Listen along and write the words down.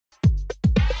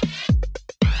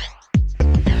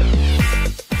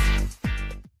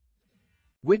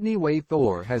Whitney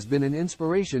Thore has been an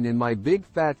inspiration in my big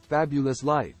fat fabulous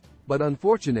life, but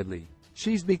unfortunately,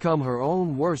 she's become her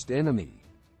own worst enemy.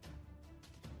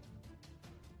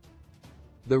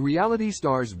 The reality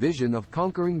star's vision of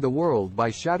conquering the world by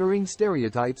shattering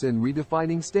stereotypes and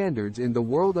redefining standards in the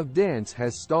world of dance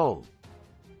has stalled.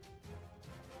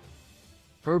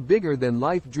 Her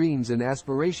bigger-than-life dreams and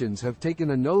aspirations have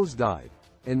taken a nosedive,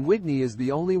 and Whitney is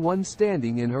the only one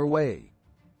standing in her way.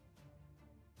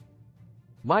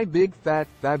 My Big Fat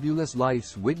Fabulous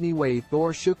Life's Whitney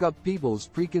Thore shook up people's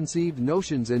preconceived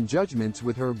notions and judgments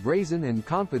with her brazen and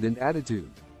confident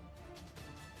attitude.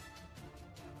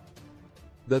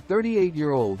 The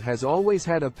 38-year-old has always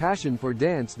had a passion for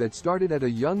dance that started at a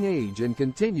young age and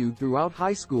continued throughout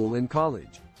high school and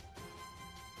college.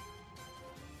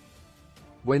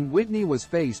 When Whitney was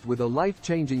faced with a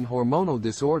life-changing hormonal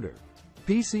disorder,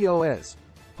 PCOS,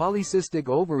 polycystic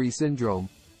ovary syndrome,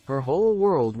 her whole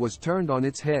world was turned on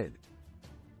its head.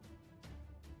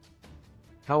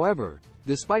 However,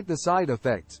 despite the side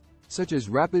effects, such as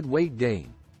rapid weight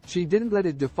gain, she didn't let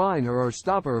it define her or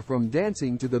stop her from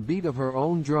dancing to the beat of her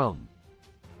own drum.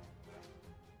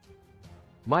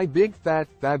 My Big Fat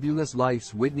Fabulous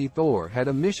Life's Whitney Thore had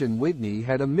a mission. Whitney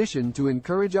had a mission to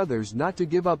encourage others not to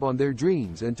give up on their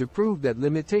dreams and to prove that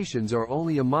limitations are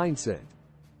only a mindset.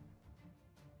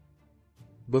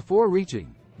 Before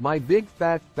reaching My Big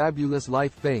Fat Fabulous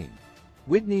Life fame,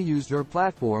 Whitney used her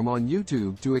platform on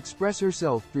YouTube to express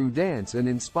herself through dance and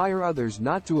inspire others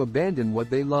not to abandon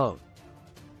what they love.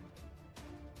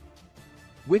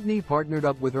 Whitney partnered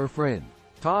up with her friend,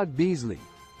 Todd Beasley,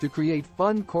 to create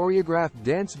fun choreographed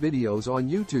dance videos on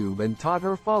YouTube and taught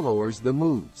her followers the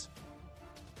moves.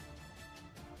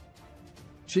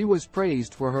 She was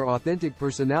praised for her authentic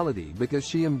personality because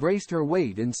she embraced her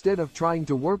weight instead of trying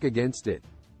to work against it.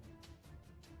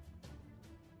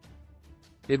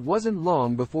 It wasn't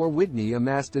long before Whitney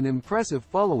amassed an impressive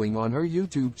following on her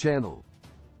YouTube channel.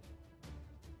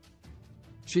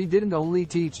 She didn't only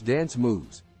teach dance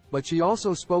moves, but she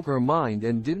also spoke her mind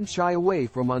and didn't shy away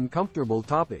from uncomfortable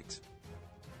topics.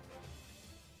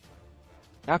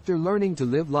 After learning to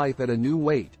live life at a new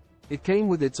weight, it came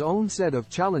with its own set of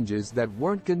challenges that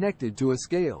weren't connected to a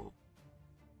scale.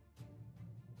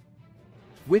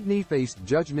 Whitney faced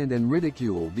judgment and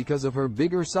ridicule because of her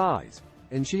bigger size,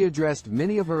 and she addressed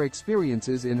many of her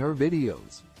experiences in her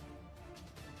videos.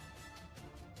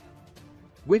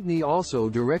 Whitney also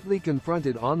directly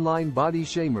confronted online body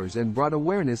shamers and brought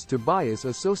awareness to bias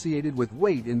associated with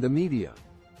weight in the media.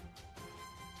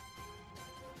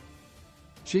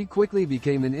 She quickly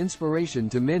became an inspiration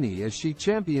to many as she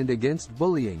championed against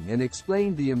bullying and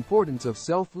explained the importance of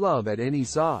self-love at any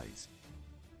size.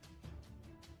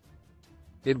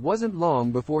 It wasn't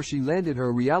long before she landed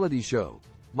her reality show,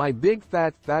 My Big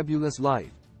Fat Fabulous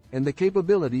Life, and the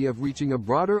capability of reaching a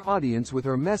broader audience with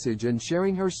her message and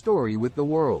sharing her story with the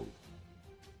world.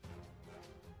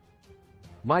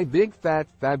 My Big Fat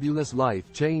Fabulous Life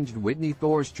changed Whitney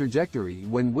Thore's trajectory.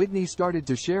 When Whitney started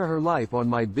to share her life on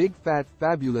My Big Fat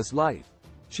Fabulous Life,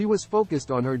 she was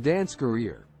focused on her dance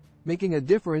career, making a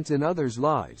difference in others'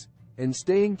 lives, and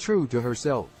staying true to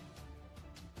herself.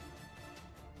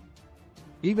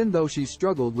 Even though she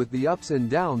struggled with the ups and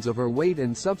downs of her weight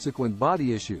and subsequent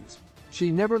body issues, she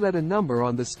never let a number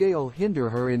on the scale hinder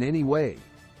her in any way.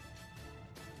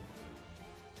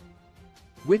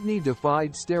 Whitney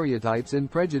defied stereotypes and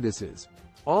prejudices,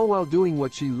 all while doing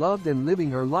what she loved and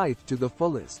living her life to the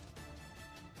fullest.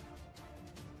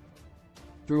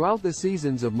 Throughout the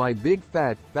seasons of My Big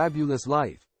Fat Fabulous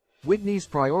Life, Whitney's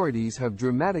priorities have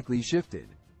dramatically shifted.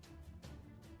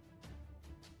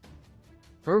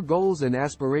 Her goals and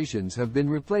aspirations have been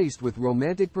replaced with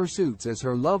romantic pursuits as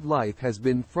her love life has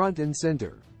been front and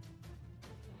center.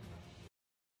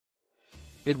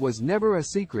 It was never a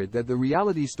secret that the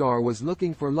reality star was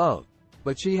looking for love,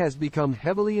 but she has become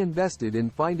heavily invested in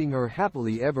finding her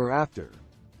happily ever after.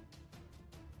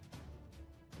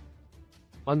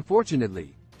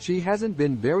 Unfortunately, she hasn't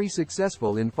been very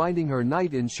successful in finding her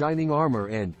knight in shining armor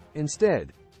and,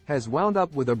 instead, has wound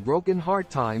up with a broken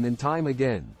heart time and time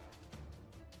again.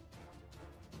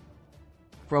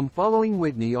 From following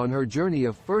Whitney on her journey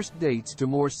of first dates to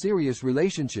more serious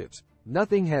relationships,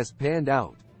 nothing has panned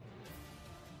out.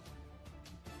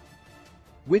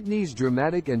 Whitney's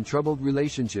dramatic and troubled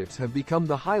relationships have become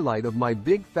the highlight of My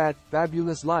Big Fat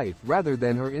Fabulous Life rather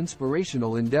than her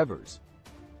inspirational endeavors.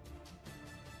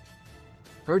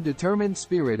 Her determined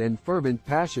spirit and fervent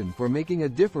passion for making a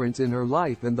difference in her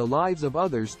life and the lives of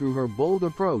others through her bold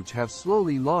approach have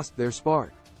slowly lost their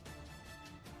spark.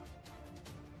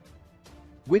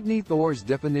 Whitney Thore's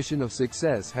definition of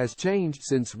success has changed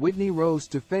since Whitney rose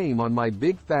to fame on My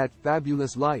Big Fat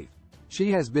Fabulous Life.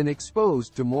 She has been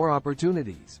exposed to more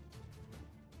opportunities.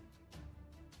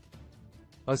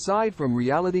 Aside from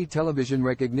reality television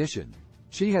recognition,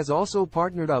 she has also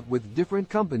partnered up with different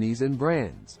companies and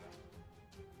brands.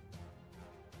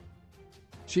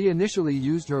 She initially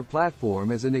used her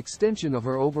platform as an extension of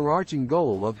her overarching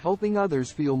goal of helping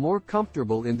others feel more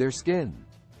comfortable in their skin.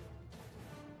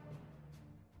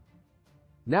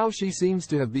 Now she seems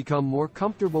to have become more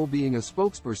comfortable being a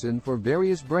spokesperson for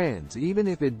various brands, even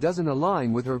if it doesn't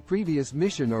align with her previous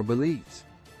mission or beliefs.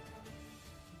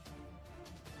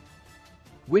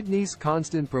 Whitney's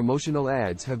constant promotional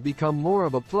ads have become more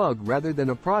of a plug rather than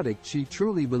a product she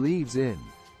truly believes in.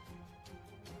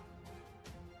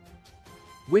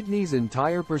 Whitney's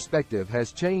entire perspective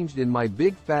has changed in My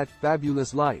Big Fat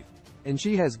Fabulous Life, and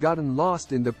she has gotten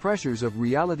lost in the pressures of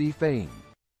reality fame.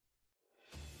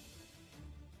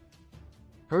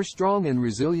 Her strong and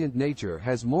resilient nature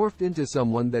has morphed into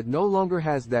someone that no longer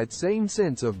has that same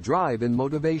sense of drive and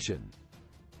motivation.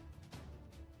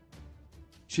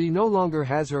 She no longer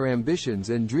has her ambitions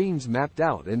and dreams mapped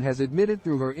out and has admitted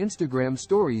through her Instagram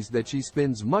stories that she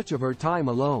spends much of her time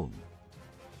alone.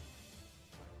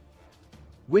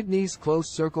 Whitney's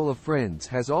close circle of friends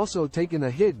has also taken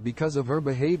a hit because of her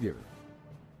behavior.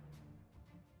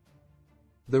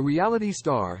 The reality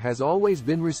star has always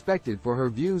been respected for her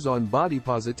views on body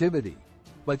positivity,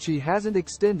 but she hasn't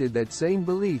extended that same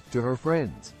belief to her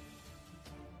friends.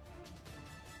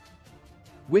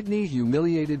 Whitney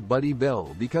humiliated Buddy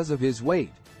Bell because of his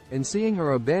weight, and seeing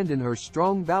her abandon her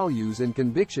strong values and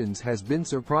convictions has been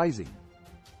surprising.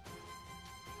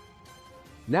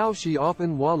 Now she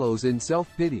often wallows in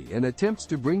self-pity and attempts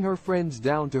to bring her friends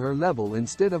down to her level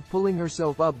instead of pulling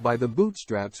herself up by the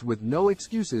bootstraps with no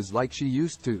excuses like she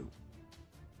used to.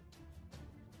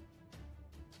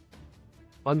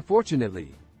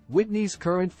 Unfortunately, Whitney's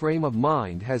current frame of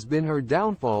mind has been her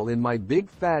downfall in My Big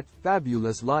Fat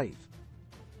Fabulous Life.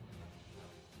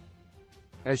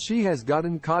 As she has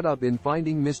gotten caught up in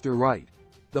finding Mr. Right,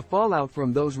 the fallout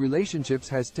from those relationships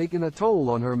has taken a toll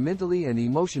on her mentally and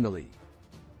emotionally.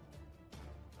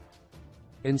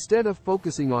 Instead of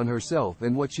focusing on herself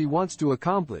and what she wants to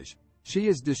accomplish, she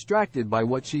is distracted by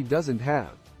what she doesn't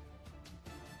have.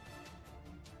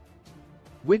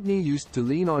 Whitney used to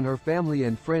lean on her family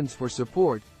and friends for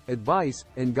support, advice,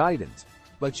 and guidance,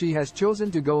 but she has chosen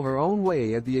to go her own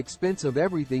way at the expense of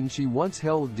everything she once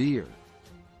held dear.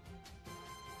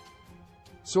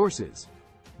 Sources: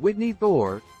 Whitney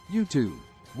Thore, YouTube.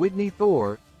 Whitney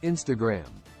Thore, Instagram.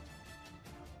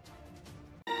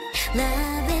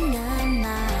 Love in a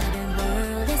modern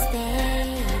world is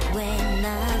fake when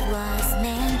love was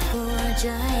meant for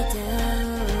joy too.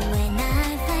 When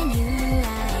I find you,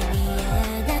 I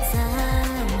realize that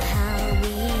somehow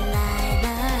we lie.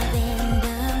 Love in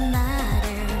the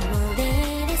modern world,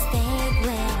 it is fake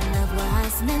when love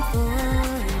was meant for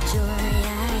joy.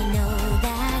 I know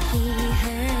that he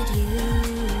hurt you.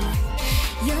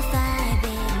 Your 5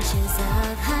 inches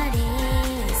of heart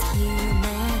is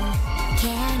human.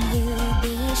 Can you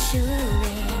be sure?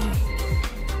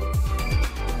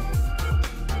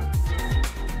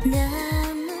 No.